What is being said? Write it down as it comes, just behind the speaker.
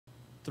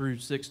threw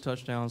 6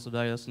 touchdowns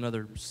today. That's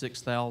another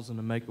 6,000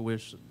 to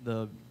Make-A-Wish.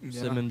 The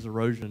Simmons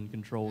erosion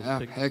control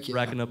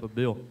racking up a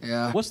bill.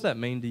 Yeah. What's that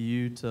mean to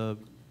you to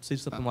see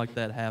something like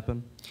that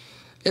happen?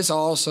 It's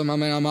awesome. I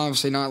mean, I'm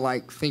obviously not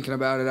like thinking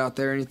about it out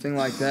there or anything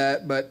like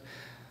that, but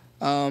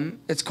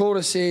it's cool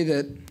to see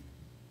that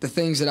the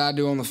things that I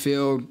do on the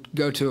field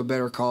go to a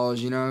better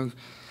cause, you know.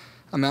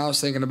 I mean, I was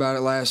thinking about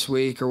it last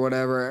week or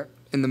whatever,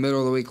 in the middle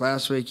of the week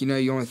last week. You know,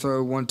 you only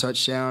throw 1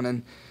 touchdown,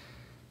 and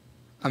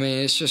I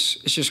mean, it's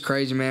just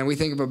crazy, man. We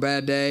think of a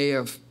bad day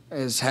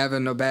as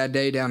having a bad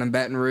day down in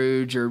Baton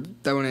Rouge or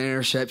throwing an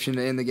interception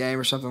to end the game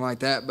or something like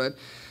that. But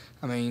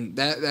I mean,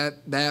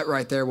 that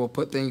right there will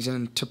put things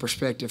into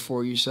perspective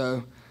for you.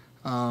 So,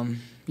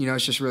 you know,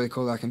 it's just really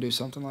cool that I can do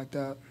something like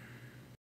that.